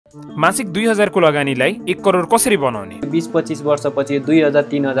मासिक 2000 को लगानीलाई 1 करोड कसरी बनाउने? 20-25 वर्षपछि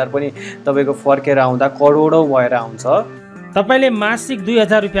 2000-3000 पनि तपाईको फर्केर आउँदा करोडौं भएर आउँछ। तपाईले मासिक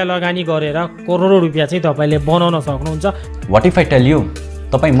 2000 रुपैयाँ लगानी गरेर करोडौं रुपैयाँ चाहिँ तपाईले बनाउन सक्नुहुन्छ। What if I tell you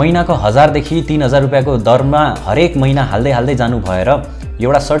तपाई महिनाको 1000 देखि 3000 रुपैयाँको दरमा हरेक महिना हाल्दै जानु भएर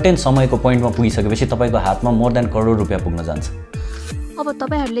एउटा सर्टेन समयको पोइन्टमा पुगिसकेपछि तपाईको हातमा मोर देन करोड रुपैयाँ पुग्न जान्छ। अब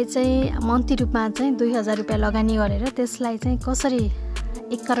तपाईहरुले चाहिँ मन्थली रूपमा चाहिँ 2000 रुपैयाँ लगानी गरेर त्यसलाई चाहिँ कसरी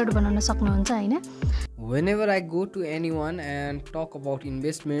 1 करोड बनाउन सक्नुहुन्छ हैन? Whenever I go to anyone and talk about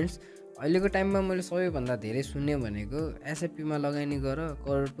investments, अहिलेको टाइममा मैले सबैभन्दा धेरै सुन्ने भनेको एसआइपीमा लगानी गर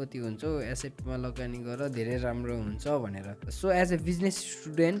करोडपति हुन्छौ, एसआइपीमा लगानी गर धेरै राम्रो हुन्छ भनेर। So as a business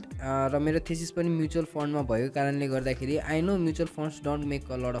student र मेरो थेसिस पनि म्युचुअल फन्डमा भएको कारणले गर्दाखेरि I know mutual funds don't make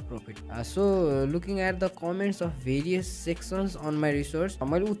a lot of profit. So looking at the comments of various sections on my research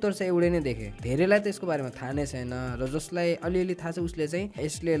मैले उत्तर चाहिँ एउटै नै देखेँ। धेरैलाई त यसको बारेमा थाहा नै छैन र जसलाई अलिअलि थाहा छ उसले चाहिँ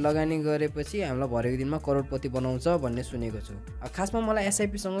यसले लगानी गरेपछि हामीलाई भरेको दिनमा करोडपति बनाउँछ भन्ने सुनेको छु। खासमा मलाई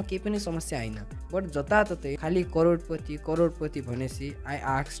एसआइपीसँग केही पनि समस्या हैन, बट जताततै खाली करोडपति भनेपछि I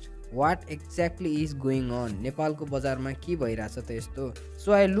asked what exactly is going on, नेपालको बजारमा के भइरहेछ त यस्तो।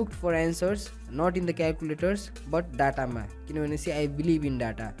 So I looked for answers not in the क्यालकुलेटर्स but डाटामा, किनभने चाहिँ I believe in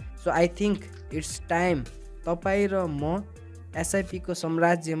data. So I think it's time तपाईँ र म एसआइपीको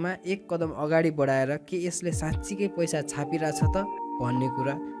साम्राज्यमा एक कदम अगाडि बढाएर के यसले साँच्चीकै पैसा छापिरहेछ त भन्ने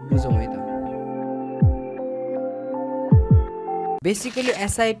कुरा बुझौँ है त। Basically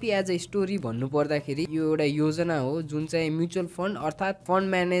SIP as a story भन्नु पर्दाखेरि यो एउटा योजना हो जुन चाहिँ म्युचुअल फन्ड अर्थात् फन्ड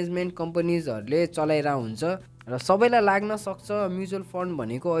म्यानेजमेन्ट कम्पनीजहरूले चलाइरहेको हुन्छ र सबैलाई लाग्न सक्छ म्युचुअल फन्ड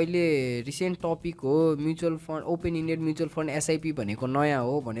भनेको अहिले रिसेन्ट टपिक हो, mutual fund open indeed mutual fund SIP भनेको नयाँ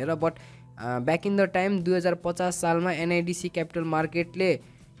हो भनेर। But back in the time 2050 सालमा एनआइडिसी क्यापिटल मार्केटले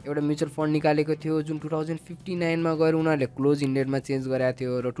एउटा म्युचुअल फन्ड निकालेको थियो जुन 2059मा गएर उनीहरूले क्लोज इन्डेडमा चेन्ज गरेको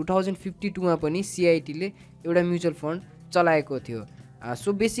थियो र 2052मा पनि सिआइटीले एउटा म्युचुअल फन्ड चलाएको थियो।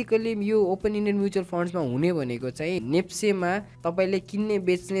 सो बेसिकली यो ओपन इन्डेड म्युचुअल फन्ड्समा हुने भनेको चाहिँ नेप्सेमा तपाईँले किन्ने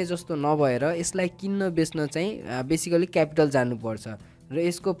बेच्ने जस्तो नभएर यसलाई किन्न बेच्न चाहिँ बेसिकली क्यापिटल जानुपर्छ र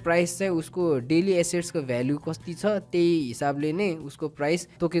यसको प्राइस चाहिँ उसको डेली एसेट्सको भ्यालु कति छ त्यही हिसाबले नै उसको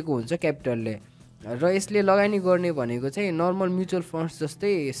प्राइस तोकेको हुन्छ क्यापिटलले। र यसले लगानी गर्ने भनेको चाहिँ नर्मल म्युचुअल फन्ड्स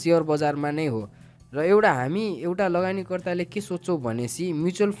जस्तै सेयर बजारमा नै हो। र हामी एउटा लगानीकर्ताले के सोच्छौँ भनेपछि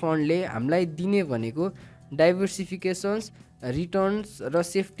म्युचुअल फन्डले हामीलाई दिने भनेको डाइभर्सिफिकेसन्स रिटर्न्स र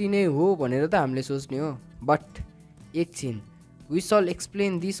सेफ्टी नै हो भनेर त हामीले सोच्ने हो। बट एकछिन वी सल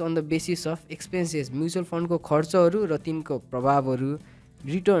explain this on the basis of expenses, mutual फन्डको खर्चहरू र तिनको प्रभावहरू,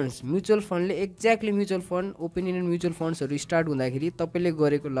 returns. Mutual फन्डले exactly mutual fund open indeed mutual फन्ड्सहरू start हुँदाखेरि तपाईँले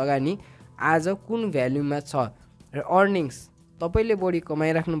गरेको लगानी आज कुन भ्याल्युमा छ र अर्निङ्स तपाईँले बढी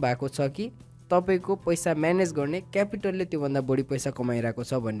कमाइराख्नु भएको छ कि तपाईँको पैसा म्यानेज गर्ने क्यापिटलले त्योभन्दा बढी पैसा कमाइरहेको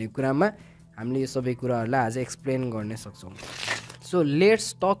छ भन्ने कुरामा हामीले यो सबै कुराहरूलाई आज एक्सप्लेन गर्न सक्छौँ। So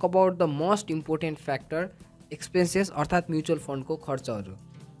let's talk about the most important factor expenses अर्थात् म्युचुअल फन्डको खर्चहरू।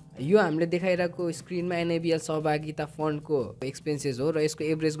 यो हामीले देखाइरहेको स्क्रिनमा NIBL सहभागिता फन्डको एक्सपेन्सेस हो र यसको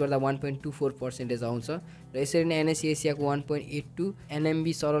एभरेज गर्दा 1.24% आउँछ र यसरी नै NIC एसियाको 1.82,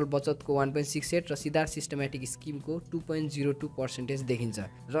 NMB सरल बचतको 1.68 र सिद्धार्थ सिस्टमेटिक स्किमको 2.02% देखिन्छ।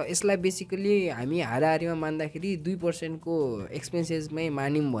 र यसलाई बेसिकली हामी हाराहारीमा मान्दाखेरि 2% को एक्सपेन्सेसमै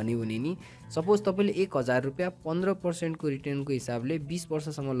मान्यौँ भने नि सपोज तपाईँले 1000 रुपैयाँ 15% को रिटर्नको हिसाबले 20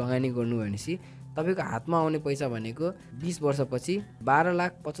 वर्षसम्म लगानी गर्नु भनेपछि तपाईको हातमा आउने पैसा भनेको 20 वर्षपछि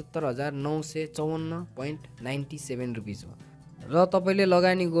 12,75,954.97 रुपिस हो र तपाईले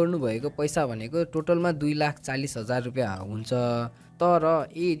लगानी गर्नु भएको पैसा भनेको टोटलमा 2,40,000 रुपैयाँ हुन्छ। तर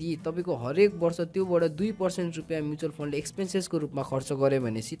यदि तपाईको हरेक वर्ष त्योबाट 2% रुपैयाँ म्युचुअल फन्डले एक्सपेन्सेसको रूपमा खर्च गरे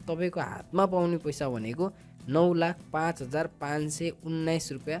भनेपछि तपाईको हातमा पाउने पैसा भनेको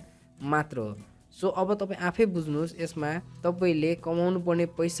 9,05,519 रुपैयाँ मात्र हो। सो अब तपाईँ आफै बुझ्नुहोस् यसमा तपाईले कमाउनु पर्ने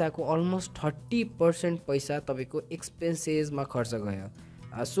पैसाको अलमोस्ट 30% पैसा तपाईको एक्सपेन्सेसमा खर्च गयो।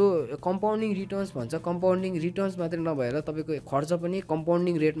 सो कम्पाउन्डिङ रिटर्न्स भन्छ, कम्पाउन्डिङ रिटर्न्स मात्रै नभएर तपाईँको खर्च पनि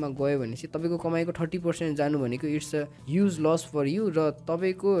कम्पाउन्डिङ रेटमा गयो भनेपछि तपाईँको कमाइको 30% जानु भनेको it's a huge loss for you र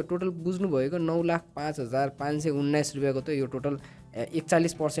तपाईँको टोटल बुझ्नुभएको 9,05,519 रुपियाँको त यो टोटल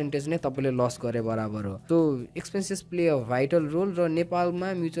 41% नै तपाईँले लस गरे बराबर हो। So expenses play a vital role र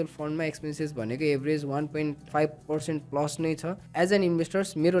नेपालमा म्युचुअल फन्डमा एक्सपेन्सेस भनेको एभरेज 1.5% प्लस नै छ। एज एन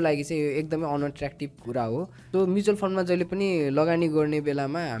इन्भेस्टर्स मेरो लागि चाहिँ यो एकदमै अनअट्र्याक्टिभ कुरा हो। सो म्युचुअल फन्डमा जहिले पनि लगानी गर्ने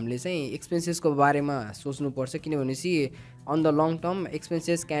बेलामा हामीले चाहिँ एक्सपेन्सेसको बारेमा सोच्नुपर्छ, किनभनेपछि on the long term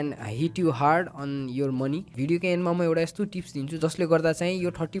expenses can hit you hard on your money. भिडियोको एन्डमा म एउटा यस्तो टिप्स दिन्छु जसले गर्दा चाहिँ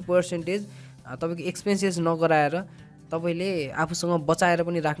यो 30% तपाईँको एक्सपेन्सेस नगराएर तपाईँले आफूसँग बचाएर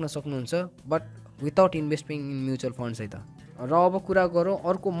पनि राख्न सक्नुहुन्छ, but without investing in mutual funds है त। र अब कुरा गरौँ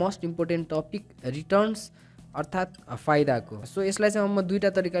अर्को मोस्ट इम्पोर्टेन्ट टपिक रिटर्न्स अर्थात् फाइदाको। सो यसलाई चाहिँ म दुईवटा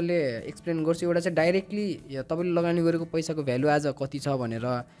तरिकाले एक्सप्लेन गर्छु। एउटा चाहिँ डाइरेक्टली तपाईँले लगानी गरेको पैसाको भ्यालु आज कति छ भनेर,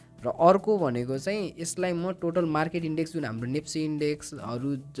 र अर्को भनेको चाहिँ यसलाई म टोटल मार्केट इन्डेक्स जुन हाम्रो नेप्सी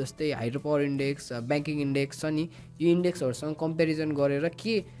इन्डेक्सहरू जस्तै hydro power index, banking index छ नि, यो इन्डेक्सहरूसँग कम्पेरिजन गरेर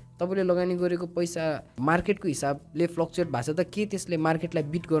के तपाईँले लगानी गरेको पैसा मार्केटको हिसाबले फ्लक्चुएट भएको छ त, के त्यसले मार्केटलाई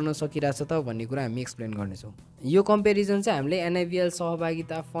बिट गर्न सकिरहेछ त भन्ने कुरा हामी एक्सप्लेन गर्नेछौँ। यो कम्पेरिजन चाहिँ हामीले NIBL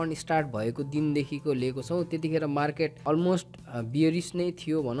सहभागिता फन्ड स्टार्ट भएको दिनदेखिको लिएको छौँ। त्यतिखेर मार्केट अलमोस्ट बियरिस नै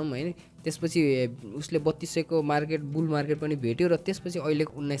थियो भनौँ होइन। त्यसपछि उसले 3200को मार्केट बुल मार्केट पनि भेट्यो र त्यसपछि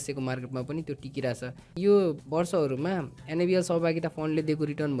अहिलेको 1900को मार्केटमा पनि त्यो टिकिरहेछ। यो वर्षहरूमा NIBL सहभागिता फन्डले दिएको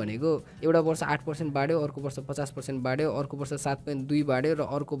रिटर्न भनेको एउटा वर्ष 8% बाढ्यो, अर्को वर्ष 50% बाढ्यो, अर्को वर्ष 7.2 बाढ्यो र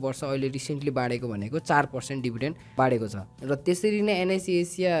अर्को वर्ष अहिले रिसेन्टली बाढेको भनेको 4% डिभिडेन्ड बाढेको छ। र त्यसरी नै NIC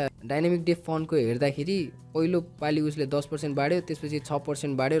एसिया डाइनामिक डे फन्डको हेर्दाखेरि पहिलो पालि उसले 10% बाढ्यो, त्यसपछि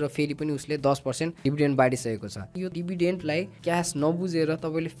 6% बाढ्यो र फेरि पनि उसले 10% डिभिडेन्ड बाढिसकेको छ। यो डिभिडेन्डलाई क्यास नबुझेर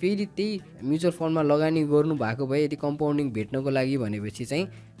तपाईँले फेरि त्यही म्युचुअल फन्डमा लगानी गर्नु भएको भए यदि कम्पाउन्डिङ भेट्नको लागि भनेपछि चाहिँ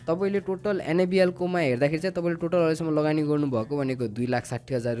तपाईँले टोटल NIBL कोमा हेर्दाखेरि चाहिँ तपाईँले टोटल अहिलेसम्म लगानी गर्नुभएको भनेको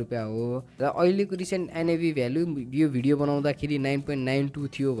 2,60,000 रुपियाँ हो। र अहिलेको रिसेन्ट NAV भ्यालु यो भिडियो बनाउँदाखेरि 9.92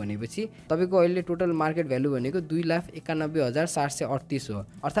 थियो भनेपछि तपाईँको अहिले टोटल मार्केट भ्यालु भनेको 2,91,738 हो।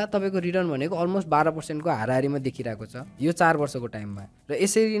 अर्थात् तपाईँको रिटर्न भनेको अलमोस्ट 12% को हाराहारीमा देखिरहेको छ यो 4 वर्षको टाइममा। र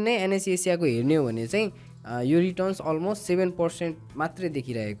यसरी नै NIC एसियाको हेर्ने हो भने चाहिँ यो रिटर्न्स अलमोस्ट 7% मात्रै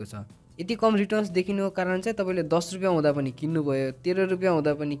देखिरहेको छ। यति कम रिटर्न्स देखिनुको कारण चाहिँ तपाईँले 10 रुपियाँ हुँदा पनि किन्नुभयो, 13 रुपियाँ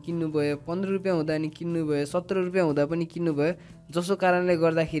हुँदा पनि किन्नुभयो, 15 रुपियाँ हुँदा पनि किन्नुभयो, 17 रुपियाँ हुँदा पनि किन्नुभयो, जसको कारणले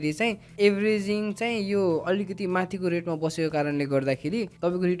गर्दाखेरि चाहिँ एभरेजिङ चाहिँ यो अलिकति माथिको रेटमा बसेको कारणले गर्दाखेरि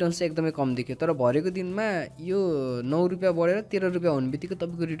तपाईँको रिटर्न्स चाहिँ एकदमै कम देखियो। तर भरेको दिनमा यो 9 रुपियाँ बढेर 13 रुपियाँ हुने बित्तिकै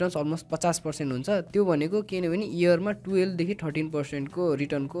तपाईँको रिटर्न्स अलमोस्ट 50% हुन्छ। त्यो भनेको किनभने इयरमा 12 देखि 13% को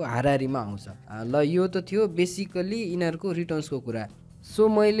रिटर्नको हाराहारीमा आउँछ। ल यो त थियो बेसिकली यिनीहरूको रिटर्न्सको कुरा। सो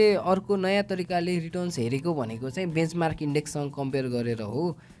मैले अर्को नयाँ तरिकाले रिटर्न्स हेरेको भनेको चाहिँ बेन्चमार्क इन्डेक्ससँग कम्पेयर गरेर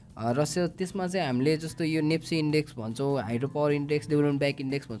हो। र त्यसमा चाहिँ हामीले जस्तो यो नेप्सी इन्डेक्स भन्छौँ, hydro power index, development bank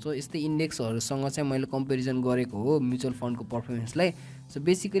index भन्छौँ, यस्तै इन्डेक्सहरूसँग चाहिँ मैले कम्पेरिजन गरेको हो म्युचुअल फन्डको पर्फर्मेन्सलाई। सो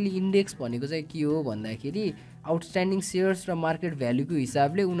बेसिकली इन्डेक्स भनेको चाहिँ के हो भन्दाखेरि आउटस्ट्यान्डिङ सेयर्स र मार्केट भ्यालुको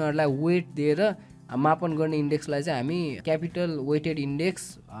हिसाबले उनीहरूलाई वेट दिएर मापन गर्ने इन्डेक्सलाई चाहिँ हामी क्यापिटल वेटेड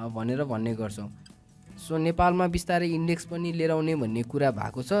इन्डेक्स भनेर भन्ने गर्छौँ। सो नेपालमा बिस्तारै इन्डेक्स पनि लिएर आउने भन्ने कुरा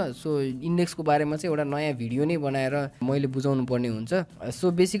भएको छ। सो इन्डेक्सको बारेमा चाहिँ एउटा नयाँ भिडियो नै बनाएर मैले बुझाउनु पर्ने हुन्छ।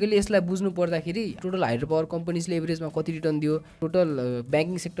 सो बेसिकली यसलाई बुझ्नु पर्दाखेरि टोटल हाइड्रो पावर कम्पनीजले एभरेजमा कति रिटर्न दियो, टोटल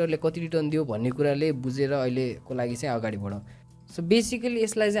ब्याङ्किङ सेक्टरले कति रिटर्न दियो भन्ने कुराले बुझेर अहिलेको लागि चाहिँ अगाडि बढौँ। सो बेसिकली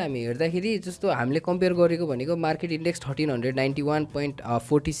यसलाई चाहिँ हामी हेर्दाखेरि जस्तो हामीले कम्पेयर गरेको भनेको मार्केट इन्डेक्स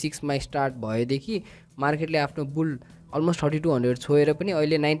 1391.46 मा स्टार्ट भएदेखि मार्केटले आफ्नो बुल अलमोस्ट 3200 छोएर पनि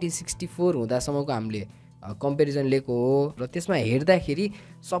अहिले 1964 हुँदासम्मको हामीले कम्पेरिजन लिएको हो। र त्यसमा हेर्दाखेरि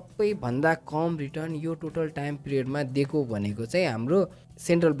सबैभन्दा कम रिटर्न यो टोटल टाइम पिरियडमा दिएको भनेको चाहिँ हाम्रो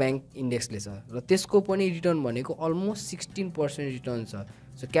सेन्ट्रल ब्याङ्क इन्डेक्सले छ र त्यसको पनि रिटर्न भनेको अलमोस्ट 16% रिटर्न छ।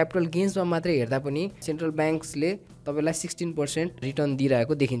 सो क्यापिटल गेन्समा मात्रै हेर्दा पनि सेन्ट्रल ब्याङ्क्सले तपाईँलाई 16% रिटर्न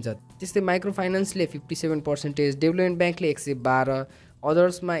दिइरहेको देखिन्छ। त्यस्तै माइक्रो फाइनेन्सले 57%, डेभलपमेन्ट ब्याङ्कले 112,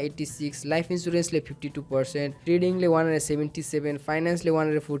 अदर्समा 86, life इन्सुरेन्सले 52%, ट्रेडिङले 177, फाइनेन्सले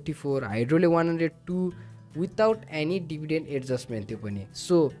 144, हाइड्रोले 102 without any dividend adjustment त्यो पनि।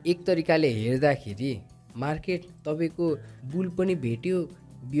 सो एक तरिकाले हेर्दाखेरि मार्केट तपाईँको बुल पनि भेट्यो,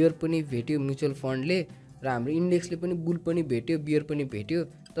 बियर पनि भेट्यो म्युचुअल फन्डले, र हाम्रो इन्डेक्सले पनि बुल पनि भेट्यो, बियर पनि भेट्यो।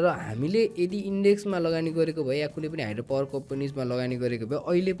 तर हामीले यदि इन्डेक्समा लगानी गरेको भए या कुनै पनि हाइड्रो पावर कम्पनीजमा लगानी गरेको भए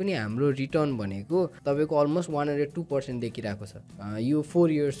अहिले पनि हाम्रो रिटर्न भनेको तपाईँको अलमोस्ट 102% देखिरहेको छ यो 4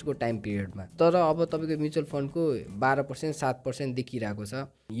 इयर्सको टाइम पिरियडमा। तर अब तपाईँको म्युचुअल फन्डको 12%, 7% देखिरहेको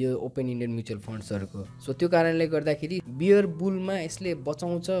छ यो ओपन इन्डियन म्युचुअल फन्ड्सहरूको। सो त्यो कारणले गर्दाखेरि बियर बुलमा यसले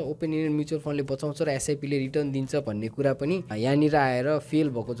बचाउँछ, ओपन इन्डियन म्युचुअल फन्डले बचाउँछ र एसआइपीले रिटर्न दिन्छ भन्ने कुरा पनि यहाँनिर आएर फेल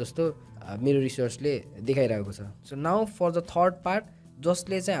भएको जस्तो मेरो रिसर्चले देखाइरहेको छ। So now for the third part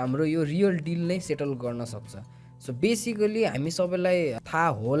जसले चाहिँ हाम्रो यो रियल डिल नै सेटल गर्न सक्छ। सो बेसिकली हामी सबैलाई थाहा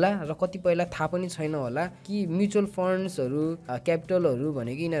होला र कतिपयलाई थाहा पनि छैन होला कि म्युचुअल फन्ड्सहरू क्यापिटलहरू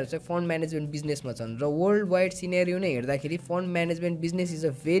भनेको यिनीहरू चाहिँ फन्ड म्यानेजमेन्ट बिजनेसमा छन् र वर्ल्ड वाइड सिनेरियो नै हेर्दाखेरि fund management business is a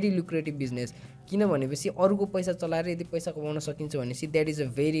very lucrative business. किन भनेपछि अरूको पैसा चलाएर यदि पैसा कमाउन सकिन्छ भनेपछि that is a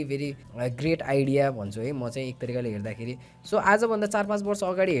very very great idea भन्छु है म चाहिँ एक तरिकाले हेर्दाखेरि। सो आजभन्दा 4-5 वर्ष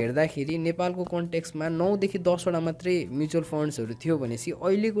अगाडि हेर्दाखेरि नेपालको कन्टेक्समा 9 देखि 10 वटा मात्रै म्युचुअल फन्ड्सहरू थियो भनेपछि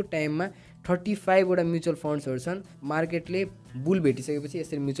अहिलेको टाइममा 35 वटा म्युचुअल फन्ड्सहरू छन् छन् मार्केटले बुल भेटिसकेपछि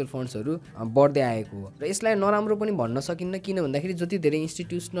यसरी म्युचुअल फन्ड्सहरू बढ्दै आएको हो र यसलाई नराम्रो पनि भन्न सकिन्न किन भन्दाखेरि जति धेरै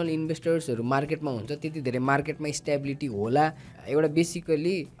इन्स्टिट्युसनल इन्भेस्टर्सहरू मार्केटमा हुन्छ त्यति धेरै मार्केटमा स्टेबिलिटी होला एउटा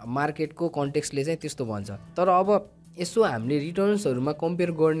बेसिकली मार्केटको कन्टेक्स्टले चाहिँ त्यस्तो भन्छ तर अब यसो हामीले रिटर्न्सहरूमा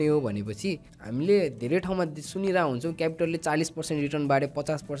कम्पेयर गर्ने हो भनेपछि हामीले धेरै ठाउँमा सुनिरहेको हुन्छौँ क्यापिटलले 40% रिटर्न बाँड्यो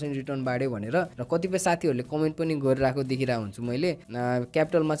 50% रिटर्न बाँड्यो भनेर र कतिपय साथीहरूले कमेन्ट पनि गरिरहेको देखिरहेको हुन्छु मैले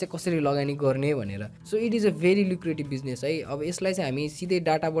क्यापिटलमा चाहिँ कसरी लगानी गर्ने भनेर so it is a very lucrative business है अब यसलाई चाहिँ हामी सिधै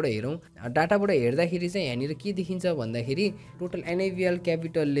डाटाबाट हेरौँ डाटाबाट हेर्दाखेरि चाहिँ यहाँनिर के देखिन्छ भन्दाखेरि टोटल NIBL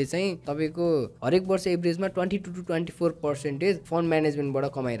क्यापिटलले चाहिँ तपाईँको हरेक वर्ष एभरेजमा 22 to 24% फन्ड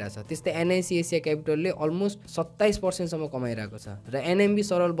म्यानेजमेन्टबाट कमाइरहेछ त्यस्तै NIC एसिया क्यापिटलले अलमोस्ट 27% सम्म कमाइरहेको छ र NMB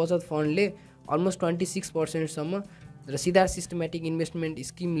सरल बचत फन्डले अलमोस्ट 26% सम्म र सिद्धार्थ सिस्टमेटिक इन्भेस्टमेन्ट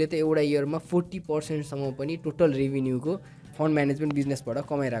स्किमले त एउटा इयरमा 40% सम्म पनि टोटल रेभिन्यूको फन्ड म्यानेजमेन्ट बिजनेसबाट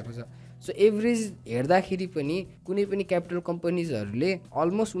कमाइरहेको छ सो एभरेज हेर्दाखेरि पनि कुनै पनि क्यापिटल कम्पनीजहरूले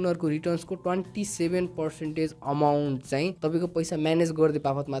अलमोस्ट उनीहरूको रिटर्न्सको 27% अमाउन्ट चाहिँ तपाईँको पैसा म्यानेज गर्दै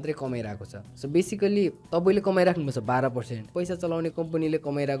बापत मात्रै कमाइरहेको छ सो बेसिकली तपाईँले कमाइराख्नुपर्छ 12% पैसा चलाउने कम्पनीले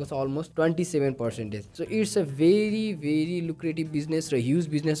कमाइरहेको छ almost 27% so it's a very very lucrative business र ह्युज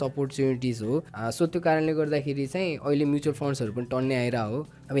बिजनेस अपर्च्युनिटिज हो सो त्यो कारणले गर्दाखेरि चाहिँ अहिले म्युचुअल फन्ड्सहरू पनि टन्ने आइरहेको हो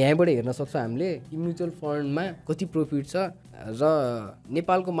अब यहाँबाट हेर्न सक्छौँ हामीले कि म्युचुअल फन्डमा कति प्रफिट छ र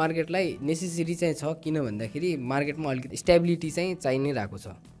नेपालको मार्केटलाई नेसेसरी चाहिँ छ किन भन्दाखेरि मार्केटमा अलिकति स्टेबिलिटी चाहिँ चाहि नै रहेको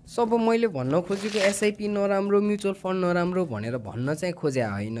छ सो अब मैले भन्न खोजेको एसआइपी नराम्रो म्युचुअल फन्ड नराम्रो भनेर भन्न चाहिँ खोजे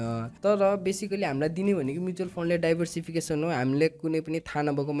होइन तर बेसिकली हामीलाई दिने भनेको म्युचुअल फन्डले डाइभर्सिफिकेसन हो हामीले कुनै पनि थाहा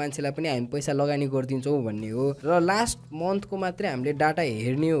नभएको मान्छेलाई पनि हामी पैसा लगानी गरिदिन्छौँ भन्ने हो र लास्ट मन्थको मात्रै हामीले डाटा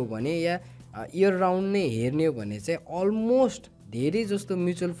हेर्ने हो भने या इयर राउन्ड नै हेर्ने हो भने चाहिँ अलमोस्ट धेरै जस्तो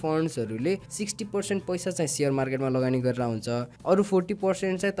म्युचुअल फन्ड्सहरूले 60% पैसा चाहिँ सेयर मार्केटमा लगानी गरेर हुन्छ अरू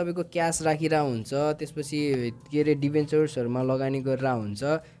 40% चाहिँ तपाईँको क्यास राखिरहेको हुन्छ त्यसपछि के अरे डिभेन्चर्सहरूमा लगानी गरेर हुन्छ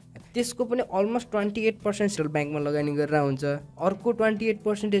त्यसको पनि अलमोस्ट 28% सेन्ट्रल ब्याङ्कमा लगानी गरेर हुन्छ अर्को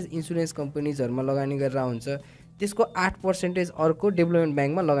 28% इन्सुरेन्स कम्पनीजहरूमा लगानी गरेर हुन्छ त्यसको 8% अर्को डेभलपमेन्ट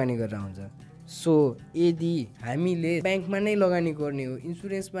ब्याङ्कमा लगानी गरेर हुन्छ सो यदि हामीले ब्याङ्कमा नै लगानी गर्ने हो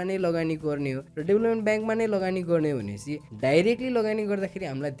इन्सुरेन्समा नै लगानी गर्ने हो र डेभलपमेन्ट ब्याङ्कमा नै लगानी गर्ने हो भनेपछि डाइरेक्टली लगानी गर्दाखेरि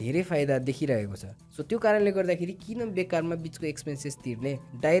हामीलाई धेरै फाइदा देखिरहेको छ सो त्यो कारणले गर्दाखेरि किन बेकारमा बिचको एक्सपेन्सेस तिर्ने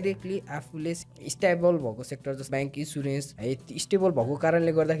डाइरेक्टली आफूले स्टेबल भएको सेक्टर जस्तो ब्याङ्क इन्सुरेन्स है स्टेबल भएको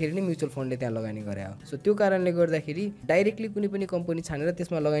कारणले गर्दाखेरि नै म्युचुअल फन्डले त्यहाँ लगानी गरे हो सो त्यो कारणले गर्दाखेरि डाइरेक्टली कुनै पनि कम्पनी छानेर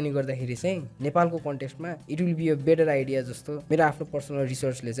त्यसमा लगानी गर्दाखेरि चाहिँ नेपालको कन्टेक्स्टमा it will be a better idea जस्तो मेरो आफ्नो पर्सनल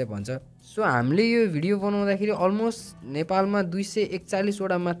रिसर्चले चाहिँ भन्छ सो हामीले यो भिडियो बनाउँदाखेरि अलमोस्ट नेपालमा 241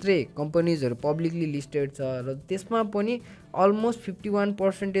 वटा मात्रै कम्पनीजहरू पब्लिकली लिस्टेड छ र त्यसमा पनि अलमोस्ट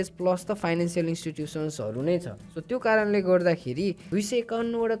 51% प्लस त फाइनेन्सियल इन्स्टिट्युसन्सहरू नै छ सो त्यो कारणले गर्दाखेरि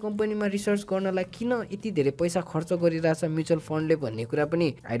 251 वटा कम्पनीमा रिसर्च गर्नलाई किन यति धेरै पैसा खर्च गरिरहेछ म्युचुअल फन्डले भन्ने कुरा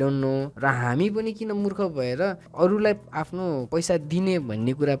पनि आई डोन्ट नो र हामी पनि किन मूर्ख भएर अरूलाई आफ्नो पैसा दिने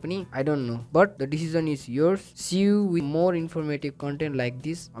भन्ने कुरा पनि I don't know but the decision is yours C you with more informative content like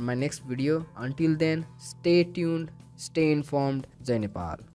this on my next video until then stay tuned stay informed Jay Nepal.